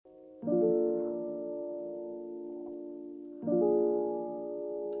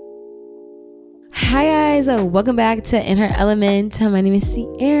guys, welcome back to In Her Element. My name is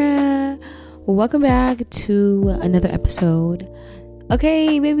Sierra. Welcome back to another episode.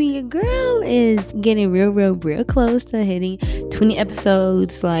 Okay, baby, your girl is getting real close to hitting 20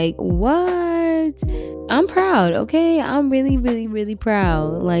 episodes. Like, what? I'm proud, okay? I'm really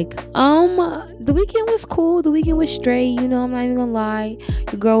proud. Like, the weekend was cool. The weekend was straight, I'm not even gonna lie.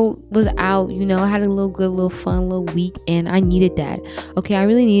 Your girl was out, I had a little fun little week, and I needed that. Okay, I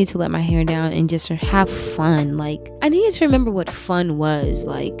really needed to let my hair down and just have fun. Like, I needed to remember what fun was.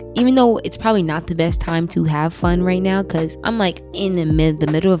 Like, even though it's probably not the best time to have fun right now, because I'm like in the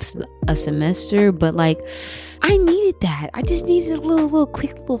middle of a semester, but like, I needed that. I just needed a little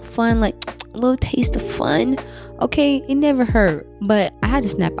quick little fun, like a little taste of fun. Okay, it never hurt, but I had to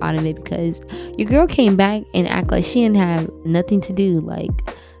snap out of it because your girl came back and act like she didn't have nothing to do. Like,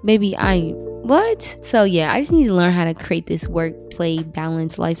 baby, what? So yeah, I just need to learn how to create this work play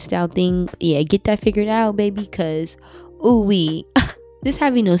balance lifestyle thing. Yeah, get that figured out, baby, because this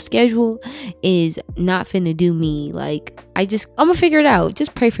having no schedule is not finna do me. Like, I'm gonna figure it out.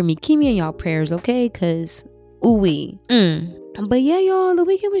 Just pray for me. Keep me in y'all prayers, okay? Because But yeah, y'all, the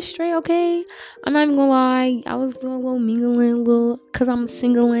weekend was straight, okay? I'm not even gonna lie. I was doing a little mingling, because I'm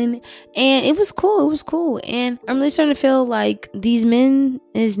singling. And it was cool. And I'm really starting to feel like these men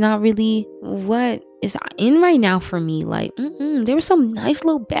is not really what is in right now for me. Like, there were some nice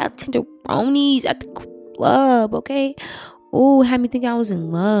little bad tenderonis at the club, okay? Oh, had me think I was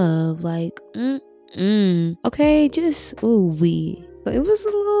in love. Like, okay, just, So it was a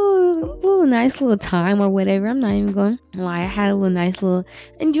little nice little time or whatever. I'm not even going to lie. I had a little nice little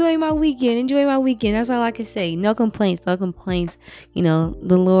enjoy my weekend. That's all I can say. No complaints. The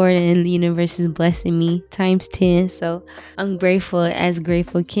Lord and the universe is blessing me times 10. So I'm grateful as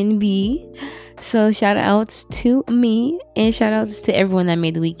grateful can be. So shout outs to me and shout outs to everyone that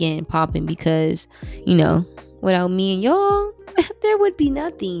made the weekend popping, because, without me and y'all, there would be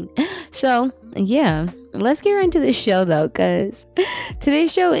nothing. So yeah, let's get right into the show though, because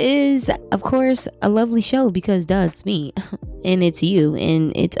today's show is, of course, a lovely show because it's me and it's you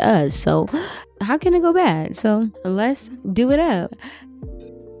and it's us. So how can it go bad? So let's do it up.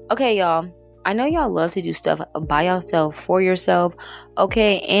 Okay, y'all. I know y'all love to do stuff by yourself, for yourself,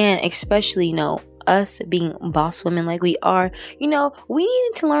 okay? And especially, us being boss women like we are, we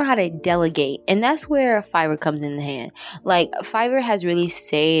need to learn how to delegate. And that's where Fiverr comes in the hand. Like, Fiverr has really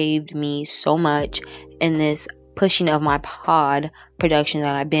saved me so much in this pushing of my pod production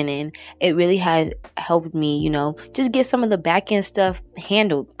that I've been in. It really has helped me, just get some of the back end stuff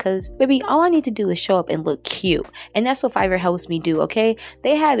handled, because baby, all I need to do is show up and look cute. And that's what Fiverr helps me do, okay?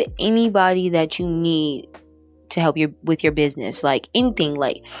 They have anybody that you need to help you with your business. Like, anything.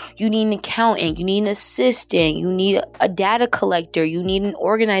 Like, you need an accountant, you need an assistant, you need a data collector, you need an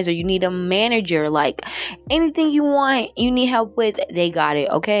organizer, you need a manager. Like, anything you want, you need help with, they got it,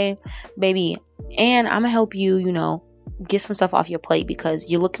 okay, baby? And I'm gonna help you, get some stuff off your plate because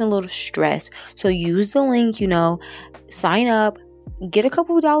you're looking a little stressed. So use the link, sign up, get a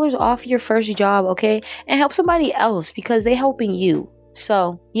couple of dollars off your first job, okay? And help somebody else because they helping you.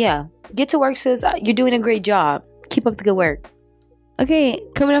 So yeah, get to work, sis. You're doing a great job. Keep up the good work. Okay,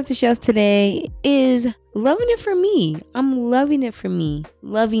 coming off the shelf today is loving it for me. I'm loving it for me.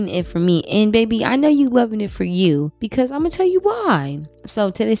 And baby, I know you loving it for you, because I'm gonna tell you why. So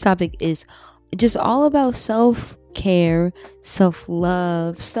today's topic is just all about self-care,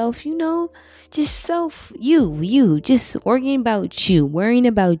 self-love, just just worrying about you,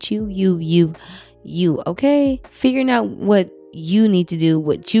 okay? Figuring out what you need to do,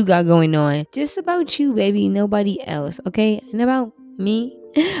 what you got going on, just about you, baby, nobody else, okay? And about me,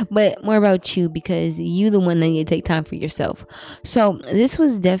 but more about you, because you the one that need to take time for yourself. So this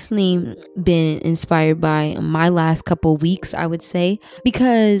was definitely been inspired by my last couple weeks, I would say,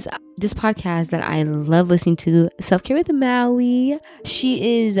 because this podcast that I love listening to, Self-Care with Maui,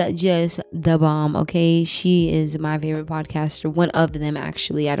 she is just the bomb, okay? She is my favorite podcaster, one of them,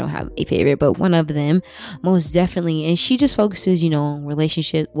 actually. I don't have a favorite, but one of them, most definitely. And she just focuses, on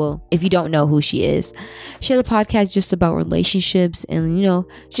relationship. Well, if you don't know who she is, she has a podcast just about relationships and,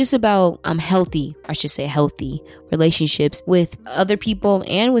 just about healthy relationships with other people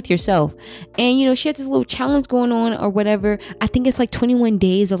and with yourself. And, she had this little challenge going on or whatever. I think it's like 21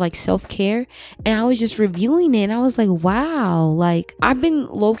 days of like self-care, and I was just reviewing it and I was like, wow, like I've been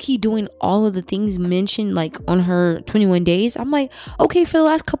low-key doing all of the things mentioned like on her 21 days. I'm like, okay, for the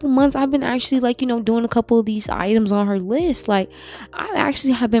last couple months I've been actually like, doing a couple of these items on her list. Like, I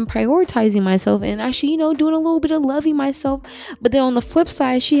actually have been prioritizing myself and actually, doing a little bit of loving myself. But then on the flip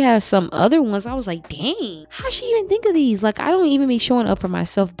side, she has some other ones. I was like, dang, how she even think of these? Like, I don't even be showing up for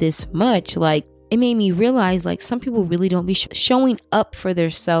myself this much. Like, it made me realize like some people really don't be showing up for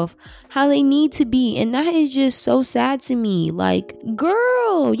themselves how they need to be. And that is just so sad to me. Like,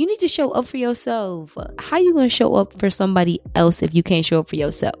 girl, you need to show up for yourself. How you gonna show up for somebody else if you can't show up for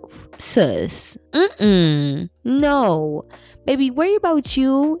yourself? Sis. No. Baby, worry about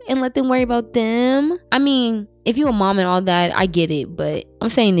you and let them worry about them. I mean, if you a mom and all that, I get it. But I'm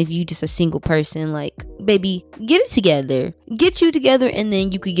saying if you just a single person, like, baby, get it together. Get you together and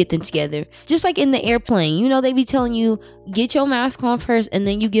then you could get them together. Just like in the airplane, you know, they be telling you, get your mask on first and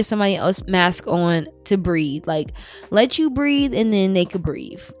then you get somebody else's mask on to breathe. Like, let you breathe and then they could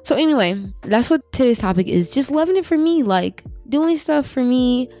breathe. So anyway, that's what today's topic is. Just loving it for me. Like, doing stuff for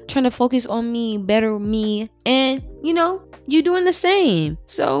me, trying to focus on me, better me. And, you know, you doing the same.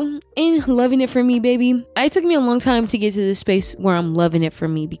 So in loving it for me, baby, it took me a long time to get to this space where I'm loving it for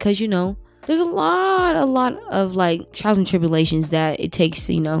me, because, you know, there's a lot of like trials and tribulations that it takes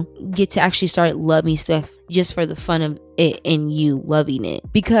to, you know, get to actually start loving stuff just for the fun of it and you loving it.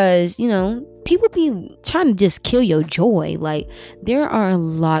 Because, you know, people be trying to just kill your joy. Like, there are a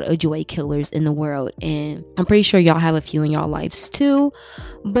lot of joy killers in the world, and I'm pretty sure y'all have a few in y'all lives too.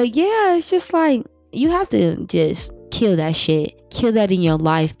 But yeah, it's just like, you have to just kill that shit. Kill that in your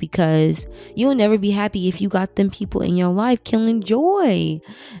life, because you'll never be happy if you got them people in your life killing joy.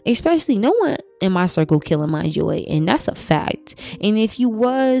 Especially no one in my circle killing my joy, and that's a fact. And if you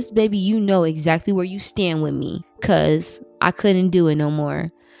was, baby, you know exactly where you stand with me, because I couldn't do it no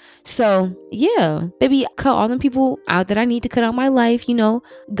more. So yeah, baby, cut all them people out that I need to cut out my life, you know,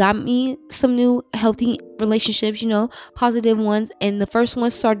 got me some new healthy relationships, you know, positive ones. And the first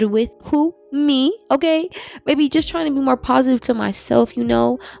one started with who? Me. Okay, baby, just trying to be more positive to myself, you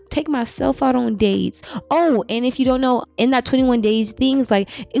know, take myself out on dates. Oh, and if you don't know, in that 21 days things, like,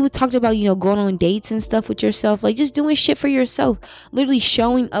 it was talked about, you know, going on dates and stuff with yourself, like just doing shit for yourself, literally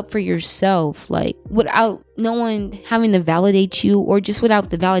showing up for yourself, like without no one having to validate you, or just without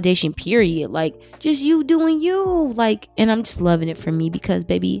the validation period, like just you doing you, like. And I'm just loving it for me, because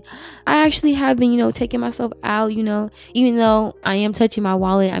baby, I actually have been, you know, taking myself out, you know, even though I am touching my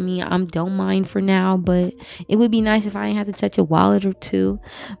wallet. I mean, I'm don't mind for now, but it would be nice if I didn't have to touch a wallet or two.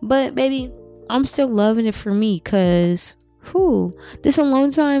 But baby, I'm still loving it for me, because this alone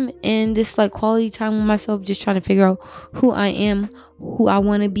time and this like quality time with myself, just trying to figure out who I am, who I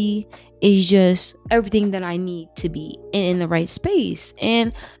want to be, is just everything that I need to be in the right space.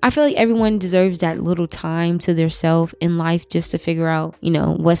 And I feel like everyone deserves that little time to their self in life, just to figure out, you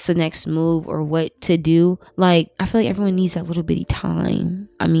know, what's the next move or what to do. Like, I feel like everyone needs that little bitty time.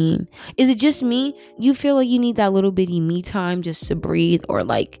 I mean, is it just me? You feel like you need that little bitty me time just to breathe, or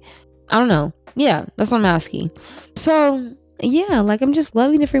like, I don't know. Yeah, that's what I'm asking. So yeah, like, I'm just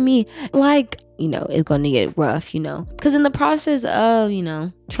loving it for me. Like, you know, it's going to get rough, you know, because in the process of, you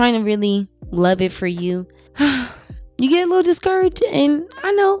know, trying to really love it for you, you get a little discouraged. And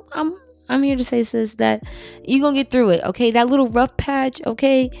I know I'm here to say, sis, that you're going to get through it. Okay, that little rough patch,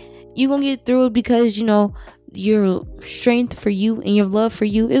 okay, you're going to get through it, because, you know, your strength for you and your love for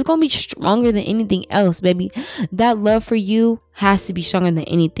you is gonna be stronger than anything else, baby. That love for you has to be stronger than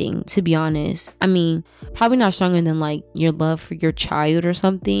anything, to be honest. I mean, probably not stronger than like your love for your child or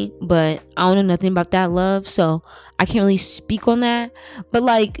something, but I don't know nothing about that love, so I can't really speak on that. But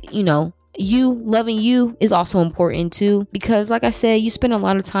like, you know, you loving you is also important too, because like I said, you spend a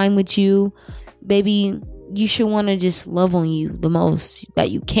lot of time with you, baby. You should want to just love on you the most that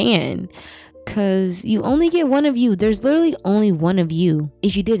you can, because you only get one of you. There's literally only one of you.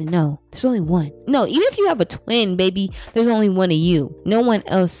 If you didn't know, there's only one. No, even if you have a twin, baby, there's only one of you. No one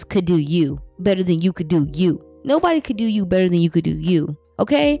else could do you better than you could do you. Nobody could do you better than you could do you.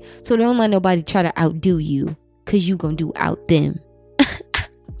 Okay? So don't let nobody try to outdo you, because you gonna do out them.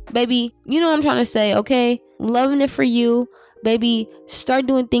 Baby, you know what I'm trying to say, okay? Loving it for you. Baby, start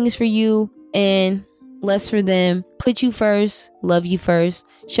doing things for you and less for them. Put you first. Love you first.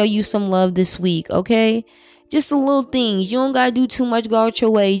 Show you some love this week, okay? Just the little things. You don't gotta do too much, go out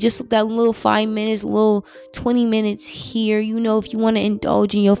your way. Just that little 5 minutes, little 20 minutes here. You know, if you want to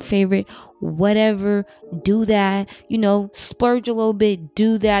indulge in your favorite whatever, do that. You know, splurge a little bit,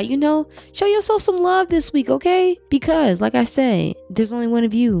 do that. You know, show yourself some love this week, okay? Because like I said, there's only one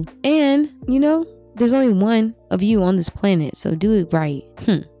of you, and you know, there's only one of you on this planet, so do it right.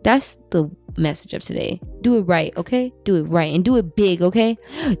 That's the message of today. Do it right, okay? Do it right, and do it big, okay?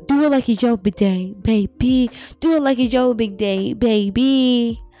 Do it like it's your big day, baby. Do it like it's your big day,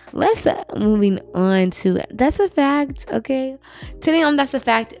 baby. let's moving on to That's a Fact. Okay, today on That's a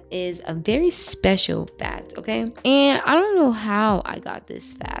Fact is a very special fact. Okay, and I don't know how I got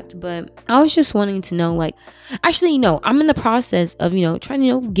this fact, but I was just wanting to know, like, actually, I'm in the process of trying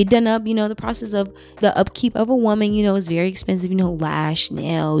to get done up. The process of the upkeep of a woman is very expensive. Lash,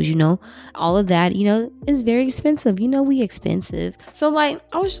 nails, all of that is very expensive. We expensive. So like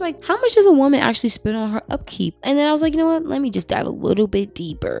I was like, how much does a woman actually spend on her upkeep? And then I was like, what, let me just dive a little bit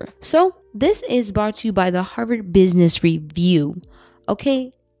deeper. So this is brought to you by the Harvard Business Review.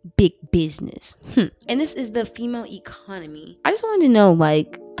 Okay, big business. And this is the female economy. I just wanted to know,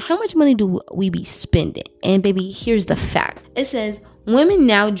 like, how much money do we be spending? And baby, here's the fact. It says women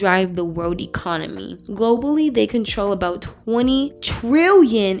now drive the world economy. Globally, they control about 20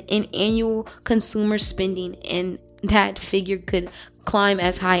 trillion in annual consumer spending, and that figure could climb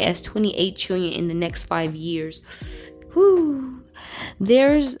as high as 28 trillion in the next 5 years. Whew.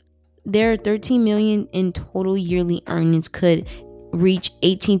 There are 13 million in total yearly earnings, could reach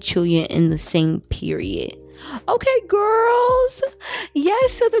 18 trillion in the same period. Okay, girls.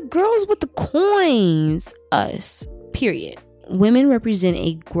 Yes, so the girls with the coins. Us. Period. Women represent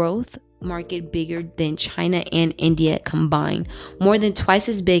a growth market bigger than China and India combined. More than twice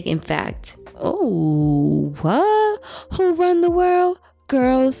as big, in fact. Oh, what? Who run the world?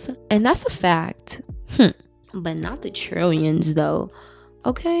 Girls. And that's a fact. But not the trillions, though.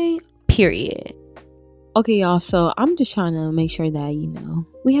 Okay? Period. Okay, y'all, so I'm just trying to make sure that,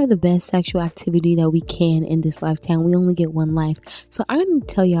 we have the best sexual activity that we can in this lifetime. We only get one life. So I'm going to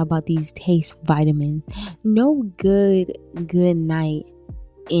tell y'all about these taste vitamins. No good night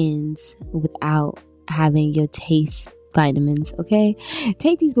ends without having your taste vitamins, okay?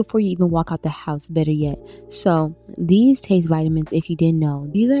 Take these before you even walk out the house, better yet. So these taste vitamins, if you didn't know,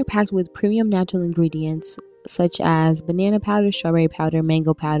 these are packed with premium natural ingredients such as banana powder, strawberry powder,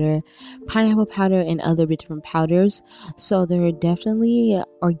 mango powder, pineapple powder, and other different powders. So they're definitely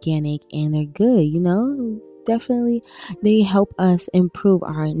organic and they're good, definitely. They help us improve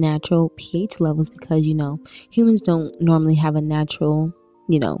our natural pH levels because humans don't normally have a natural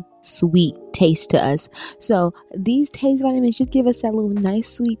sweet taste to us. So these taste vitamins should give us that little nice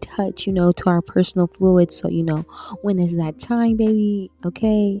sweet touch to our personal fluids. So when it's that time, baby,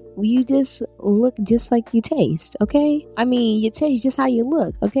 okay, you just look just like you taste. Okay, I mean, you taste just how you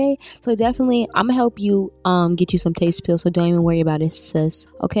look. Okay, so definitely I'm gonna help you get you some taste pills, so don't even worry about it, sis.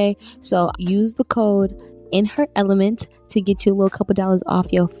 Okay, so use the code In Her Element to get you a little couple dollars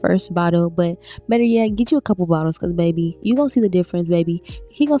off your first bottle. But better yet, get you a couple bottles, because baby, you gonna see the difference, baby.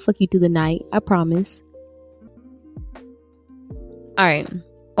 He gonna suck you through the night, I promise. All right,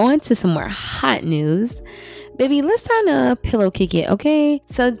 on to some more hot news. Baby, let's time to pillow kick it, okay?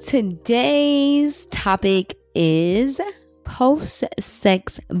 So today's topic is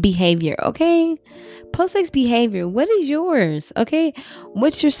post-sex behavior, okay? Post-sex behavior. What is yours? Okay,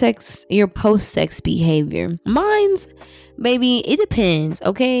 what's your post-sex behavior? Mine's, baby, it depends.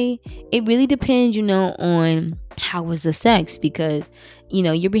 Okay, it really depends, on how was the sex, because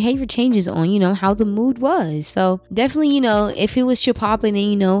your behavior changes on how the mood was. So definitely, if it was shit popping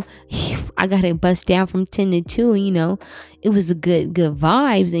and I got to bust down from 10 to 2, it was a good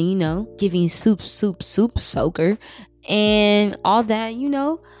vibes, and giving soup soaker and all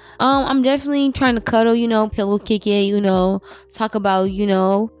that, I'm definitely trying to cuddle, pillow kick it, talk about,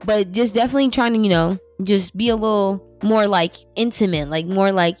 but just definitely trying to, just be a little more like intimate, like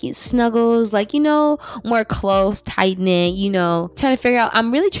more like snuggles, like, more close, tight knit, trying to figure out,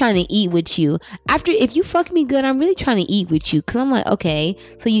 I'm really trying to eat with you. If you fuck me good, I'm really trying to eat with you. Cause I'm like, okay,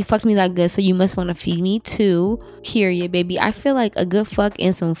 so you fucked me that good, so you must want to feed me too. Period, baby. I feel like a good fuck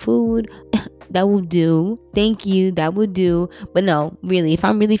and some food that will do. Thank you. That would do. But no, really, if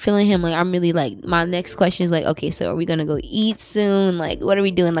I'm really feeling him, like, I'm really like, my next question is like, okay, so are we gonna go eat soon? Like, what are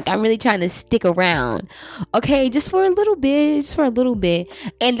we doing? Like, I'm really trying to stick around. Okay, just for a little bit.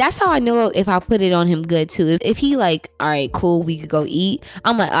 And that's how I know if I put it on him good too. If he like, all right, cool, we could go eat,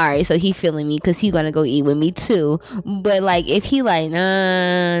 I'm like, all right, so he feeling me because he gonna go eat with me too. But like, if he like,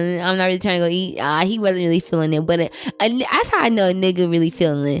 I'm not really trying to go eat, he wasn't really feeling it. But that's how I know a nigga really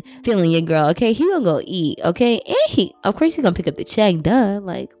feeling your girl. Okay, he gonna go eat. Okay, and of course he's gonna pick up the check, duh.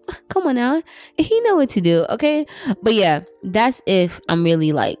 Like, come on now, he know what to do. Okay, but yeah, that's if I'm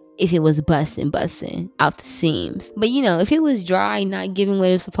really like, if it was busting out the seams. But if it was dry, not giving what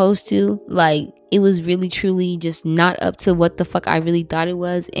it's supposed to, like, it was really truly just not up to what the fuck I really thought it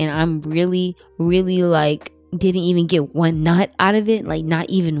was, and I'm really like, didn't even get one nut out of it, like not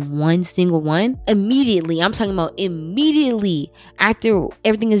even one single one. Immediately, I'm talking about immediately after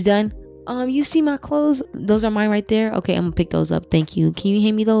everything is done, You see my clothes? Those are mine right there. Okay, I'm gonna pick those up. Thank you. Can you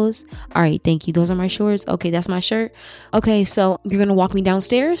hand me those? All right, thank you. Those are my shorts. Okay, that's my shirt. Okay, so you're gonna walk me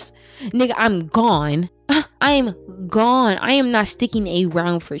downstairs? Nigga, I'm gone. I am gone. I am not sticking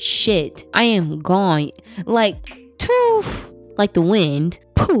around for shit. I am gone. Like, toof, like the wind.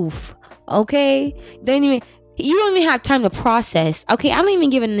 Poof. Okay? You don't even have time to process. Okay, I don't even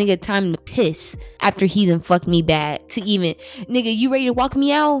give a nigga time to piss after he done fucked me bad. To even, nigga, you ready to walk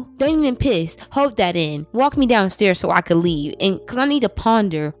me out? Don't even piss. Hold that in. Walk me downstairs so I could leave. And because I need to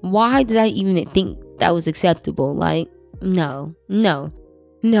ponder, why did I even think that was acceptable? Like, no.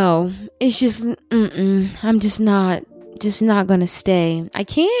 It's just, I'm just not gonna stay. I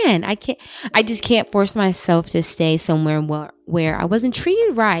just can't force myself to stay somewhere where I wasn't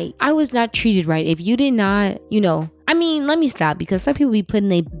treated right. I was not treated right. If you did not, let me stop, because some people be putting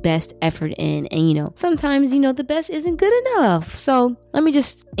their best effort in, and sometimes the best isn't good enough. So let me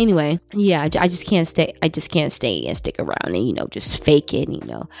just, anyway, yeah, I just can't stay. I just can't stay and stick around and just fake it,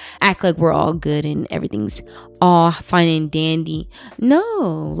 act like we're all good and everything's all fine and dandy.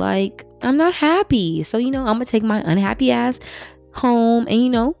 No, like, I'm not happy. So I'm gonna take my unhappy ass home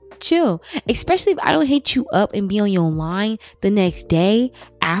and chill. Especially if I don't hit you up and be on your line the next day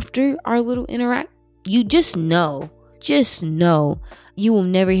after our little interact. You just know you will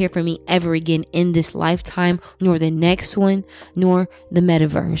never hear from me ever again in this lifetime, nor the next one, nor the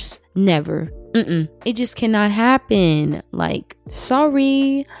metaverse. Never. It just cannot happen. Like,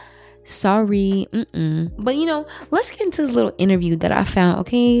 sorry. But let's get into this little interview that I found,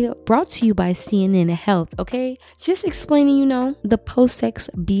 okay, brought to you by CNN Health, okay, just explaining the post-sex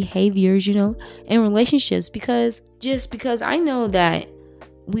behaviors in relationships, because I know that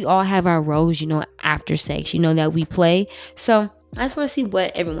we all have our roles after sex that we play. So I just want to see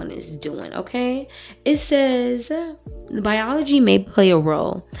what everyone is doing, okay. It says biology may play a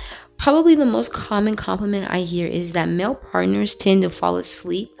role. Probably the most common compliment I hear is that male partners tend to fall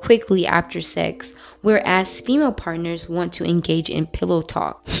asleep quickly after sex, whereas female partners want to engage in pillow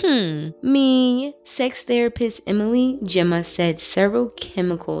talk. Me. Sex therapist Emily Gemma said several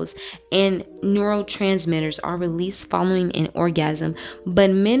chemicals and neurotransmitters are released following an orgasm, but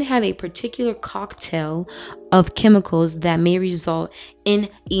men have a particular cocktail of chemicals that may result in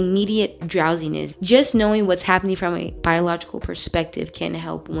immediate drowsiness. Just knowing what's happening from a biological perspective can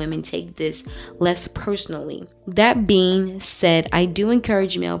help women take this less personally. That being said, I do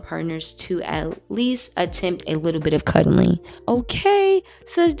encourage male partners to at least attempt a little bit of cuddling. Okay,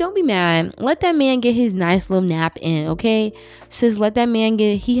 sis, don't be mad. Let that man get his nice little nap in, okay? Sis, let that man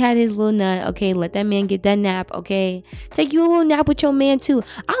he had his little nut, okay? Let that man get that nap, okay? Take you a little nap with your man too.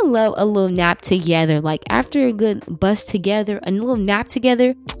 I love a little nap together. Like, after a good bust together, a little nap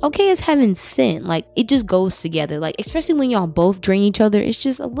together, okay, it's heaven sent. Like, it just goes together. Like, especially when y'all both drain each other, it's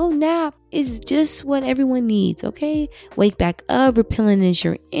just a little nap. It's just what everyone needs, okay? Wake back up, replenish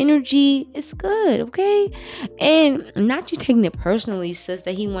your energy. It's good, okay? And not you taking it personally, sis,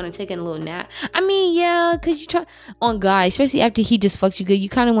 that he want to take a little nap. I mean, yeah, because you try on God, especially after he just fucked you good, you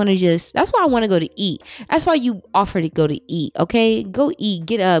kind of want to that's why I want to go to eat. That's why you offer to go to eat, okay? Go eat,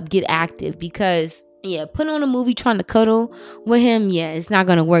 get up, get active, because yeah, put on a movie trying to cuddle with him, yeah, it's not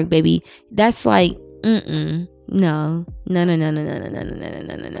gonna work, baby. That's like, No.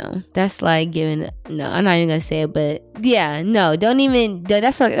 That's like giving. No, I'm not even gonna say it, but yeah, no, don't even.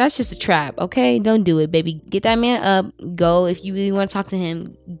 That's just a trap. Okay, don't do it, baby. Get that man up. Go if you really want to talk to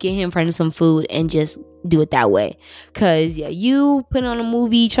him. Get him in front of some food and just do it that way. Cause yeah, you put on a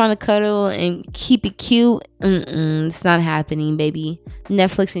movie trying to cuddle and keep it cute. It's not happening, baby.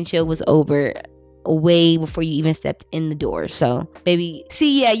 Netflix and chill was over way before you even stepped in the door. So baby,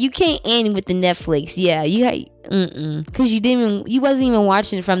 see, yeah, you can't end with the Netflix. Yeah, because you wasn't even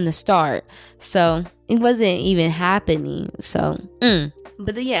watching from the start, so it wasn't even happening. So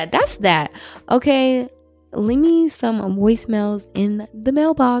but yeah, that's that. Okay, leave me some voicemails in the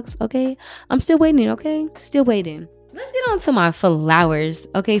mailbox. Okay, I'm still waiting. Okay, still waiting. Let's get on to my flowers,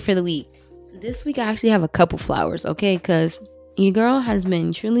 okay, for the week. This week I actually have a couple flowers, okay, because your girl has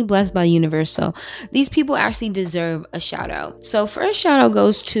been truly blessed by the universe. So these people actually deserve a shout out. So first shout out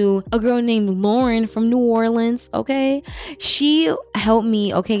goes to a girl named Lauren from New Orleans. Okay. She helped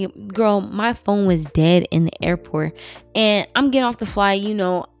me. Okay, girl, my phone was dead in the airport and I'm getting off the flight.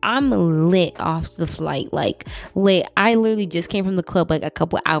 I'm lit off the flight, like lit. I literally just came from the club like a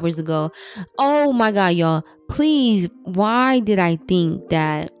couple hours ago. Oh my God, y'all, please. Why did I think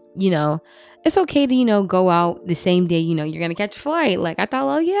that, it's okay to, go out the same day, you're going to catch a flight. Like, I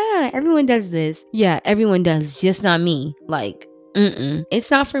thought, oh yeah, everyone does this. Yeah, everyone does, just not me. Like,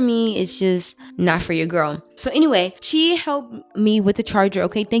 It's not for me. It's just not for your girl. So anyway, she helped me with the charger.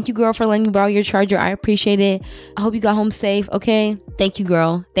 Okay. Thank you, girl, for letting me borrow your charger. I appreciate it. I hope you got home safe. Okay. Thank you,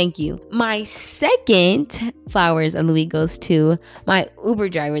 girl. Thank you. My second flowers of the week goes to my Uber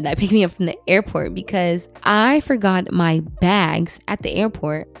driver that picked me up from the airport because I forgot my bags at the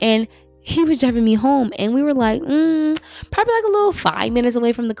airport, and he was driving me home, and we were like, probably like a little 5 minutes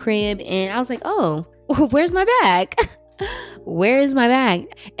away from the crib. And I was like, oh, where's my bag? Where's my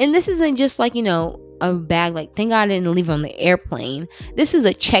bag? And this isn't just like, a bag. Like, thank God I didn't leave it on the airplane. This is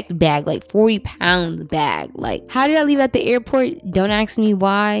a checked bag, like 40 pounds bag. Like, how did I leave at the airport? Don't ask me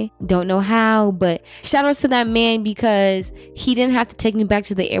why. Don't know how. But shout outs to that man, because he didn't have to take me back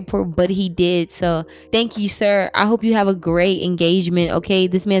to the airport, but he did. So thank you, sir. I hope you have a great engagement. Okay,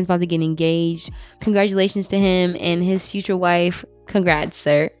 this man's about to get engaged. Congratulations to him and his future wife. Congrats,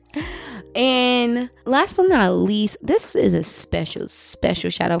 sir. And last but not least, this is a special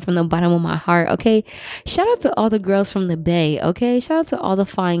shout out from the bottom of my heart. Okay, shout out to all the girls from the Bay. Okay, shout out to all the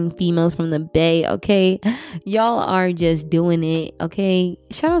fine females from the Bay. Okay, y'all are just doing it. Okay,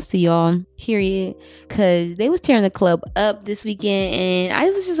 shout outs to y'all, period, because they was tearing the club up this weekend, and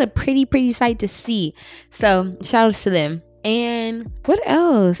it was just a pretty sight to see. So shout outs to them. And what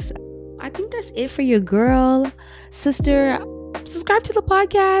else? I think that's it for your girl, sister. Subscribe to the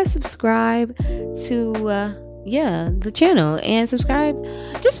podcast, subscribe to the channel, and subscribe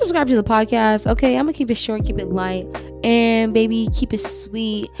to the podcast. Okay, I'm gonna keep it short, keep it light, and baby, keep it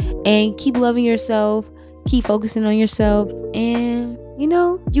sweet, and keep loving yourself, keep focusing on yourself, and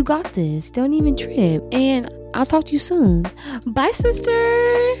you got this. Don't even trip. And I'll talk to you soon. Bye, sister.